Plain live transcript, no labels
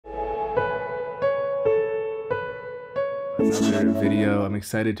another video. I'm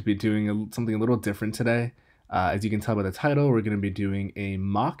excited to be doing something a little different today. As you can tell by the title, we're going to be doing a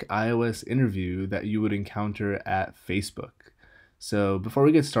mock iOS interview that you would encounter at Facebook. So before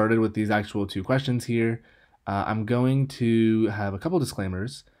we get started with these actual two questions here, I'm going to have a couple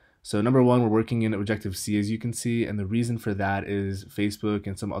disclaimers. So number one, we're working in Objective-C, as you can see, and the reason for that is Facebook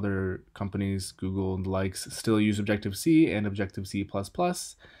and some other companies, Google and the likes, still use Objective-C and Objective-C++.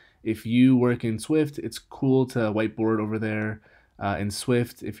 If you work in Swift, it's cool to whiteboard over there in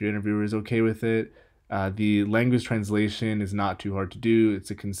Swift if your interviewer is okay with it. The language translation is not too hard to do.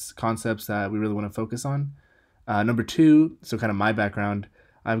 It's a concepts that we really want to focus on. Number two, so kind of my background,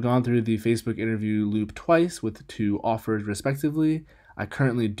 I've gone through the Facebook interview loop twice with 2 offers respectively. I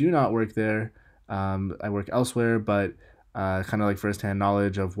currently do not work there. I work elsewhere, but kind of like firsthand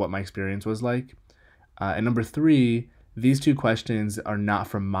knowledge of what my experience was like. And number three, these 2 questions are not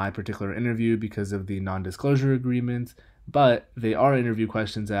from my particular interview because of the non-disclosure agreement, but they are interview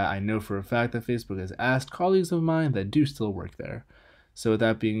questions that I know for a fact that Facebook has asked colleagues of mine that do still work there. So with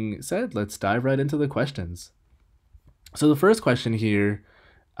that being said, let's dive right into the questions. So the first question here,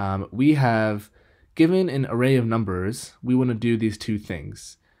 we have given an array of numbers, we want to do these 2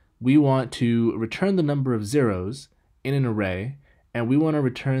 things. We want to return the number of zeros in an array, and we want to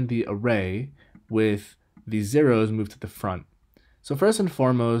return the array with the zeros moved to the front. So first and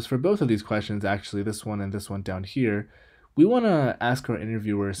foremost, for both of these questions, actually this one and this one down here, we want to ask our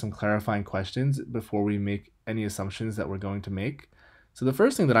interviewer some clarifying questions before we make any assumptions that we're going to make. So the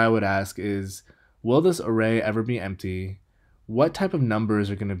first thing that I would ask is, will this array ever be empty? What type of numbers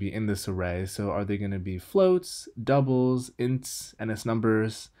are going to be in this array? So are they going to be floats, doubles, ints, NS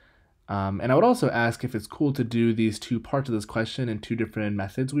numbers? And I would also ask if it's cool to do these 2 parts of this question in 2 different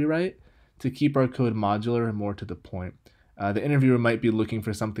methods we write to keep our code modular and more to the point. The interviewer might be looking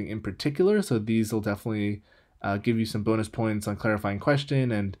for something in particular, so these will definitely give you some bonus points on clarifying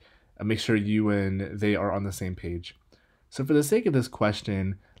question and make sure you and they are on the same page. So for the sake of this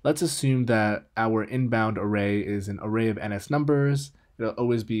question, let's assume that our inbound array is an array of NS numbers. It'll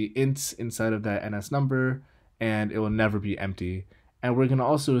always be ints inside of that NS number, and it will never be empty. And we're going to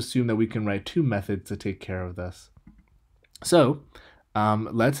also assume that we can write 2 methods to take care of this. So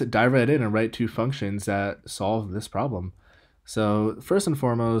let's dive right in and write 2 functions that solve this problem. So first and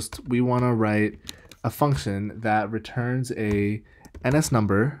foremost, we want to write a function that returns a NS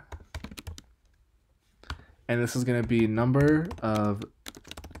number, and this is going to be number of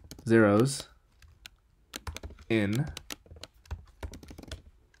zeros in,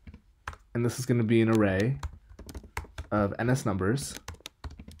 and this is going to be an array of NS numbers.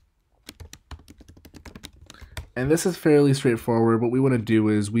 And this is fairly straightforward. What we want to do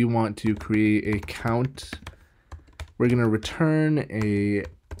is we want to create a count. We're going to return a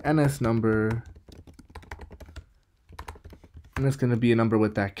NS number, and it's going to be a number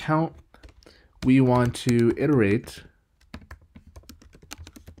with that count. We want to iterate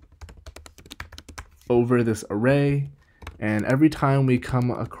over this array, and every time we come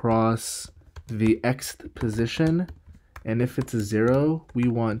across the xth position, and if it's a 0, we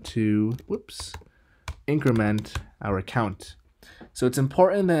want to, increment our count. So it's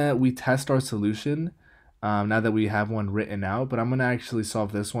important that we test our solution now that we have one written out, but I'm going to actually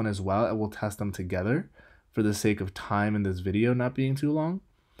solve this one as well, and we'll test them together for the sake of time in this video not being too long.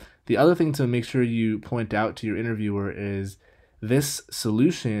 The other thing to make sure you point out to your interviewer is this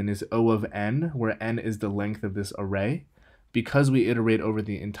solution is O of n, where n is the length of this array. Because we iterate over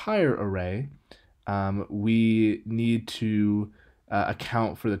the entire array, we need to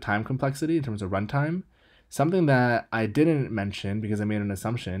account for the time complexity in terms of runtime. Something that I didn't mention because I made an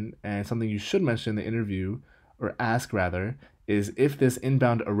assumption, and something you should mention in the interview, or ask rather, is if this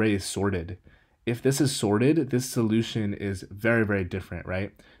inbound array is sorted. If this is sorted, this solution is very, very different,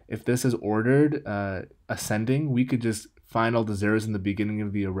 right? If this is ordered ascending, we could just find all the zeros in the beginning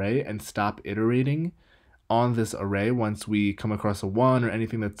of the array and stop iterating on this array once we come across a 1 or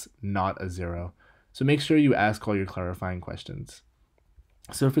anything that's not a 0. So make sure you ask all your clarifying questions.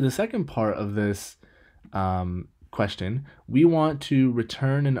 So for the second part of this question, we want to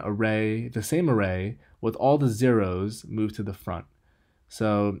return an array, the same array, with all the zeros moved to the front.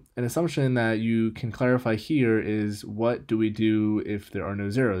 So an assumption that you can clarify here is, what do we do if there are no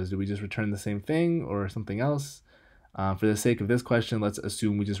zeros? Do we just return the same thing or something else? For the sake of this question, let's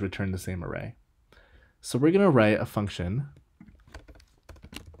assume we just return the same array. So we're going to write a function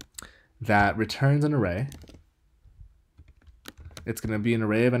that returns an array. It's going to be an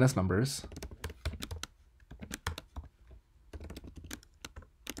array of NS numbers.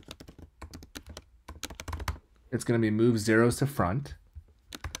 It's going to be move zeros to front.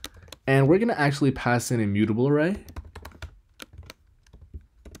 And we're going to actually pass in a mutable array.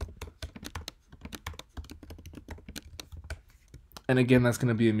 And again, that's going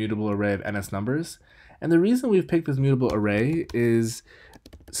to be a mutable array of NS numbers. And the reason we've picked this mutable array is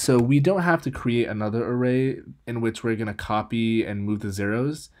so we don't have to create another array in which we're going to copy and move the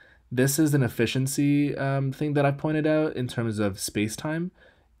zeros. This is an efficiency thing that I pointed out in terms of space-time.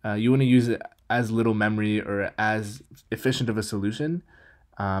 You want to use it as little memory or as efficient of a solution.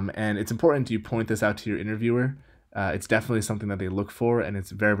 And it's important you point this out to your interviewer. It's definitely something that they look for, and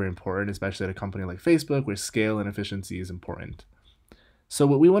it's very, very important, especially at a company like Facebook where scale and efficiency is important. So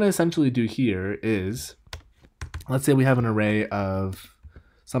what we want to essentially do here is, let's say we have an array of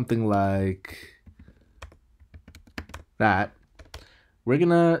something like that. We're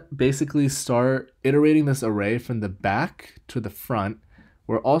going to basically start iterating this array from the back to the front.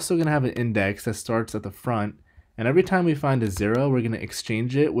 We're also going to have an index that starts at the front, and every time we find a 0, we're going to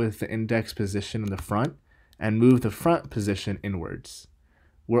exchange it with the index position in the front and move the front position inwards.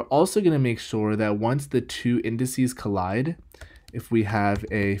 We're also going to make sure that once the two indices collide, if we have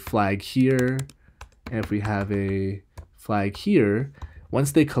a flag here and if we have a flag here,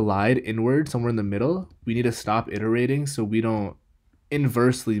 once they collide inward somewhere in the middle, we need to stop iterating so we don't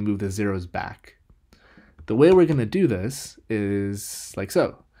inversely move the zeros back. The way we're going to do this is like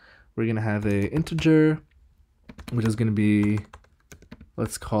so. We're going to have an integer, which is going to be,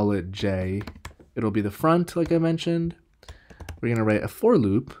 let's call it j. It'll be the front, like I mentioned. We're going to write a for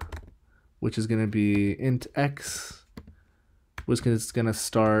loop, which is going to be int x, which is going to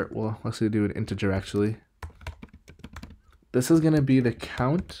start, well, let's do an integer actually. This is going to be the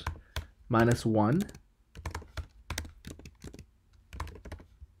count minus 1.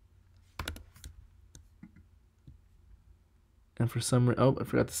 And for some reason, oh, I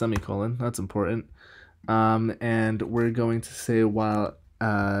forgot the semicolon. That's important. And we're going to say while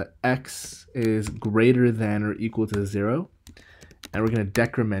x is greater than or equal to 0, and we're going to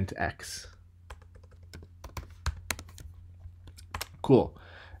decrement x. Cool.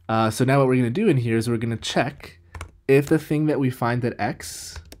 So now what we're going to do in here is we're going to check if the thing that we find at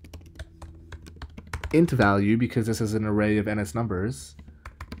x int value, because this is an array of NS numbers,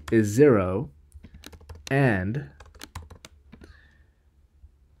 is 0, and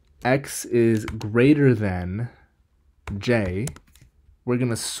x is greater than j, we're going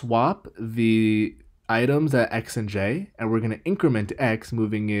to swap the items at x and j, and we're going to increment x,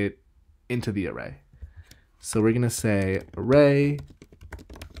 moving it into the array. So we're going to say array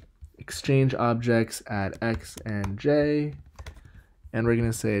exchange objects at x and j, and we're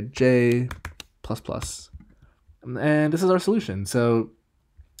going to say j plus plus. And this is our solution. So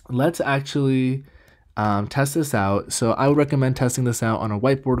let's actually test this out. So I would recommend testing this out on a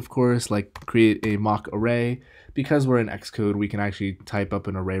whiteboard, of course, like create a mock array. Because we're in Xcode, we can actually type up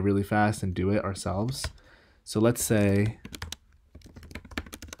an array really fast and do it ourselves. So let's say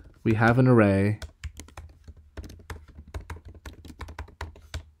we have an array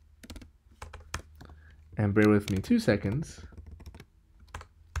and bear with me 2 seconds.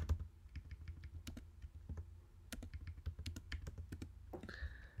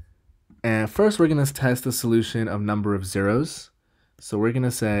 And first we're going to test the solution of number of zeros. So we're going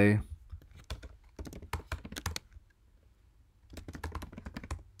to say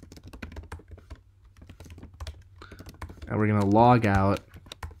and we're going to log out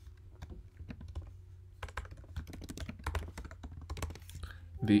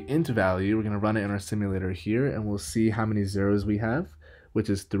the int value. We're going to run it in our simulator here, and we'll see how many zeros we have, which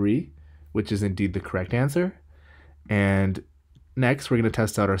is 3, which is indeed the correct answer. And next, we're going to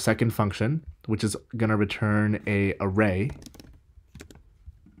test out our second function, which is going to return an array.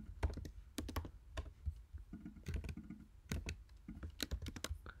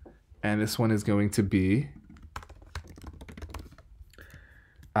 And this one is going to be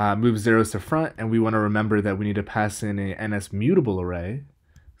move zeros to front, and we want to remember that we need to pass in a NS mutable array.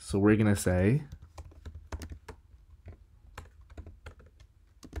 So we're going to say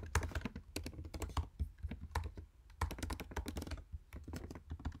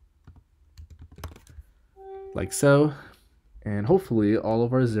like so, and hopefully all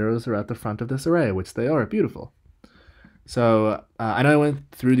of our zeros are at the front of this array, which they are. Beautiful. So I know I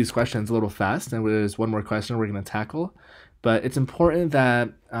went through these questions a little fast, and there's one more question we're going to tackle, but it's important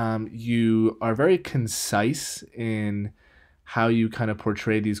that you are very concise in how you kind of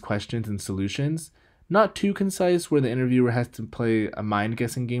portray these questions and solutions. Not too concise where the interviewer has to play a mind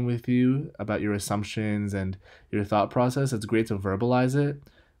guessing game with you about your assumptions and your thought process. It's great to verbalize it,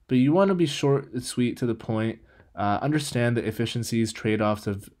 but you want to be short and sweet to the point. Understand the efficiencies, trade-offs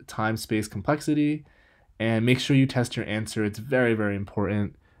of time, space, complexity, and make sure you test your answer. It's very, very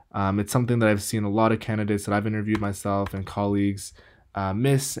important. It's something that I've seen a lot of candidates that I've interviewed myself and colleagues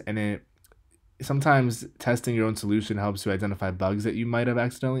miss, and sometimes testing your own solution helps you identify bugs that you might have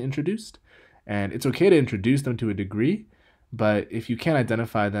accidentally introduced. And it's okay to introduce them to a degree, but if you can't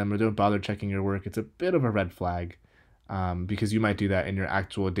identify them or don't bother checking your work, it's a bit of a red flag, because you might do that in your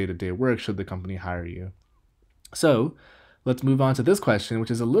actual day-to-day work should the company hire you. So let's move on to this question, which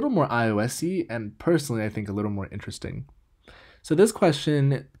is a little more iOS-y and personally I think a little more interesting. So this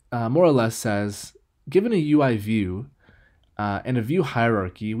question more or less says, given a UI view and a view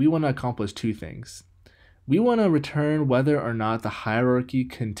hierarchy, we want to accomplish two things. We want to return whether or not the hierarchy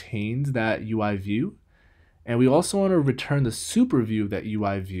contains that UI view, and we also want to return the super view of that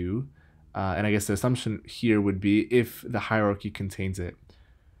UI view, and I guess the assumption here would be if the hierarchy contains it.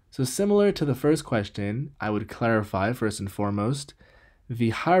 So similar to the first question, I would clarify first and foremost, the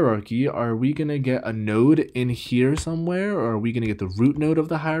hierarchy, are we going to get a node in here somewhere, or are we going to get the root node of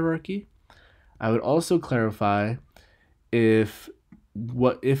the hierarchy? I would also clarify if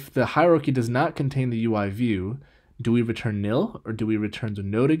the hierarchy does not contain the UI view, do we return nil or do we return the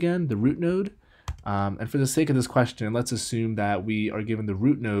node again, the root node? And for the sake of this question, let's assume that we are given the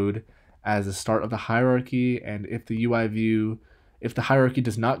root node as the start of the hierarchy, and if the hierarchy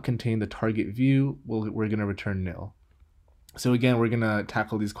does not contain the target view, we're going to return nil. So again, we're going to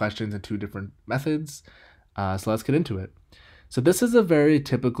tackle these questions in two different methods. So let's get into it. So this is a very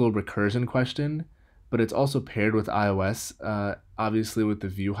typical recursion question, but it's also paired with iOS, obviously with the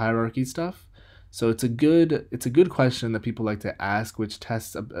view hierarchy stuff. So it's a good question that people like to ask, which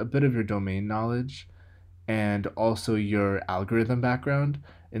tests a bit of your domain knowledge and also your algorithm background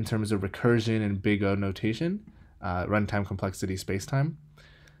in terms of recursion and big O notation, runtime complexity spacetime.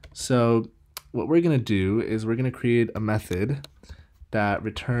 So what we're going to do is we're going to create a method that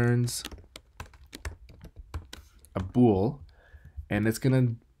returns a bool, and it's going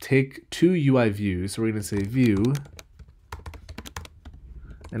to take two UI views. So we're going to say view,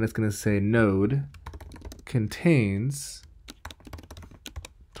 and it's going to say node contains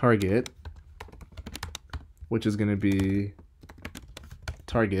target, which is going to be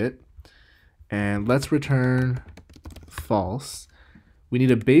target, and let's return false. We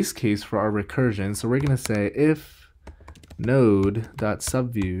need a base case for our recursion, so we're going to say if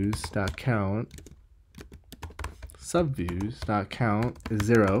node.subviews.count is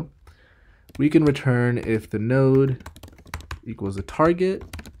 0, we can return if the node equals a target,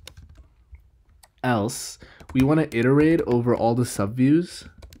 else we want to iterate over all the subviews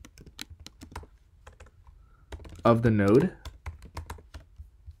of the node.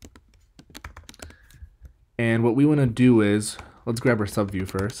 And what we want to do is, let's grab our subview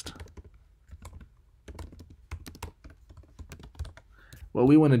first. What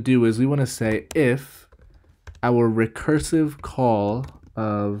we want to do is we want to say if our recursive call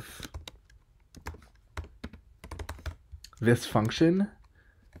of this function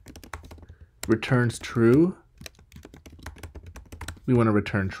returns true, we want to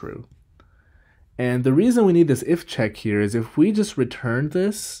return true. And the reason we need this if check here is if we just return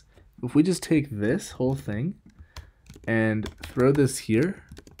this, if we just take this whole thing and throw this here,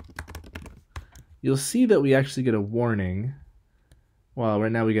 you'll see that we actually get a warning. Well,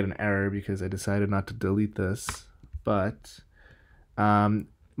 right now we get an error because I decided not to delete this, but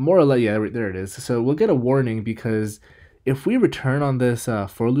more or less, yeah, there it is. So we'll get a warning because if we return on this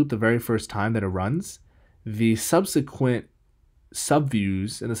for loop the very first time that it runs, the subsequent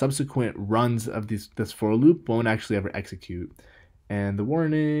subviews and the subsequent runs of this for loop won't actually ever execute. And the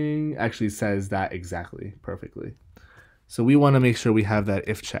warning actually says that exactly, perfectly. So we want to make sure we have that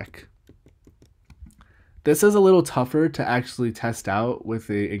if check. This is a little tougher to actually test out with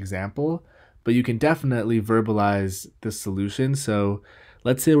the example, but you can definitely verbalize this solution. So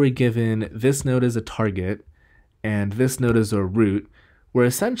let's say we're given this node as a target and this node as a root. We're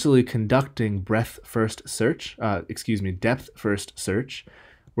essentially conducting depth first search. We're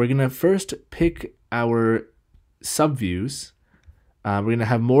going to first pick our subviews. We're going to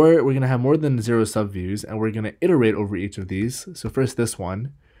have more than 0 subviews, and we're going to iterate over each of these. So first this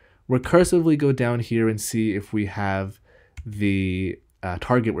one. Recursively go down here and see if we have the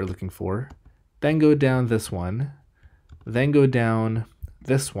target we're looking for. Then go down this one. Then go down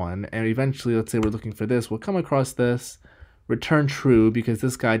this one, and eventually, let's say we're looking for this, we'll come across this, return true because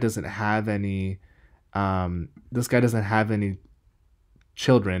this guy doesn't have any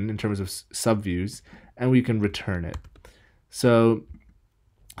children in terms of subviews, and we can return it. So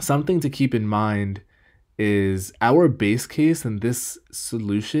something to keep in mind is our base case in this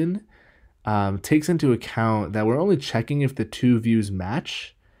solution takes into account that we're only checking if the two views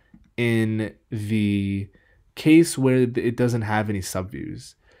match in the case where it doesn't have any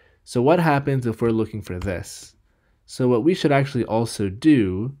subviews. So what happens if we're looking for this? So what we should actually also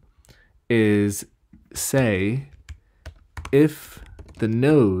do is say if the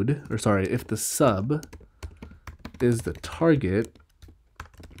node, or sorry, if the sub is the target,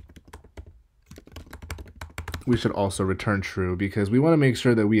 we should also return true, because we want to make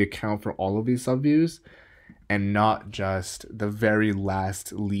sure that we account for all of these subviews and not just the very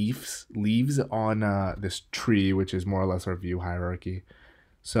last leaves on this tree, which is more or less our view hierarchy.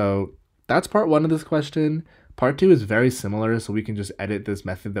 So that's part one of this question. Part two is very similar, so we can just edit this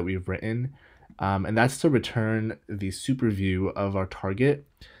method that we've written, and that's to return the super view of our target.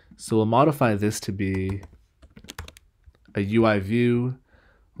 So we'll modify this to be a UI view.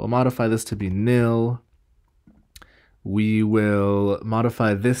 We'll modify this to be nil. We will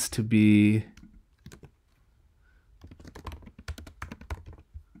modify this to be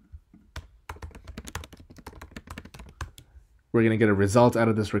we're going to get a result out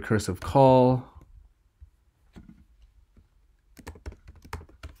of this recursive call.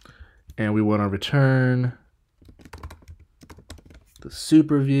 And we want to return the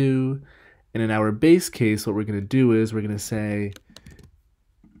super view. And in our base case, what we're going to do is we're going to say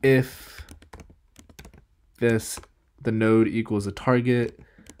if the node equals a target,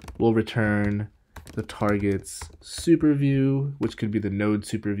 we'll return the target's super view, which could be the node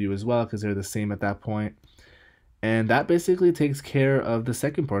super view as well, because they're the same at that point. And that basically takes care of the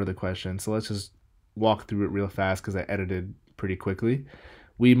second part of the question. So let's just walk through it real fast because I edited pretty quickly.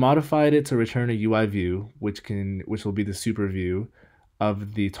 We modified it to return a UI view, which will be the super view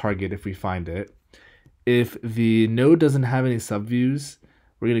of the target if we find it. If the node doesn't have any subviews,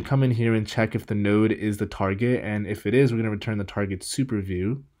 we're going to come in here and check if the node is the target, and if it is, we're going to return the target super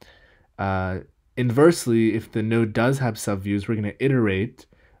view. Inversely, if the node does have subviews, we're going to iterate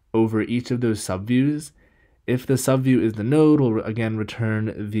over each of those subviews. If the subview is the node, we'll again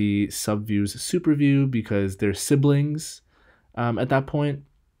return the subview's super view because they're siblings at that point.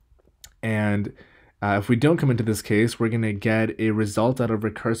 And if we don't come into this case, we're going to get a result out of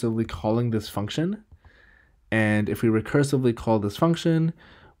recursively calling this function. And if we recursively call this function,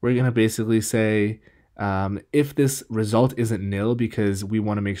 we're going to basically say if this result isn't nil, because we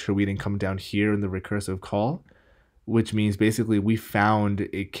want to make sure we didn't come down here in the recursive call, which means basically we found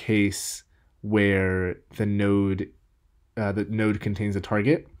a case where the node contains a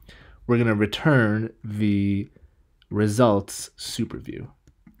target, we're going to return the results super view.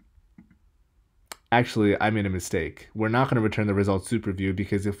 Actually, I made a mistake. We're not going to return the result super view,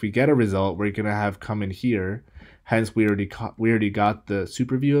 because if we get a result, we're going to have come in here. Hence, we already got the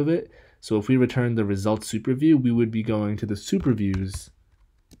super view of it. So if we return the result super view, we would be going to the super view's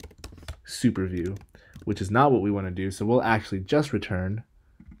super view, which is not what we want to do. So we'll actually just return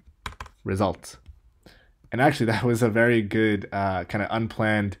result. And actually, that was a very good kind of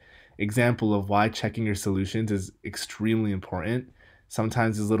unplanned example of why checking your solutions is extremely important.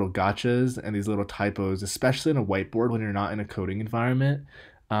 Sometimes these little gotchas and these little typos, especially in a whiteboard when you're not in a coding environment,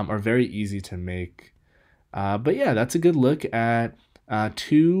 are very easy to make. But yeah, that's a good look at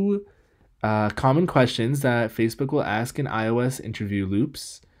two common questions that Facebook will ask in iOS interview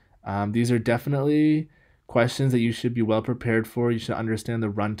loops. These are definitely questions that you should be well prepared for. You should understand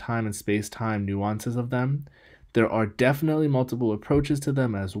the runtime and space-time nuances of them. There are definitely multiple approaches to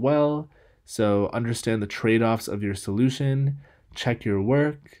them as well. So understand the trade-offs of your solution. Check your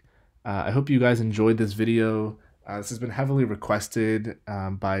work. I hope you guys enjoyed this video. This has been heavily requested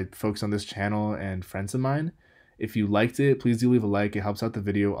by folks on this channel and friends of mine. If you liked it, please do leave a like. It helps out the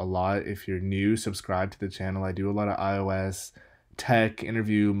video a lot. If you're new, subscribe to the channel. I do a lot of iOS, tech,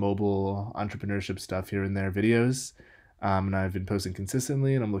 interview, mobile, entrepreneurship stuff here and there videos. And I've been posting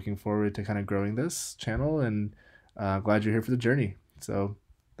consistently, and I'm looking forward to kind of growing this channel, and glad you're here for the journey. So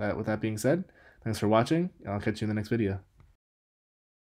with that being said, thanks for watching, and I'll catch you in the next video.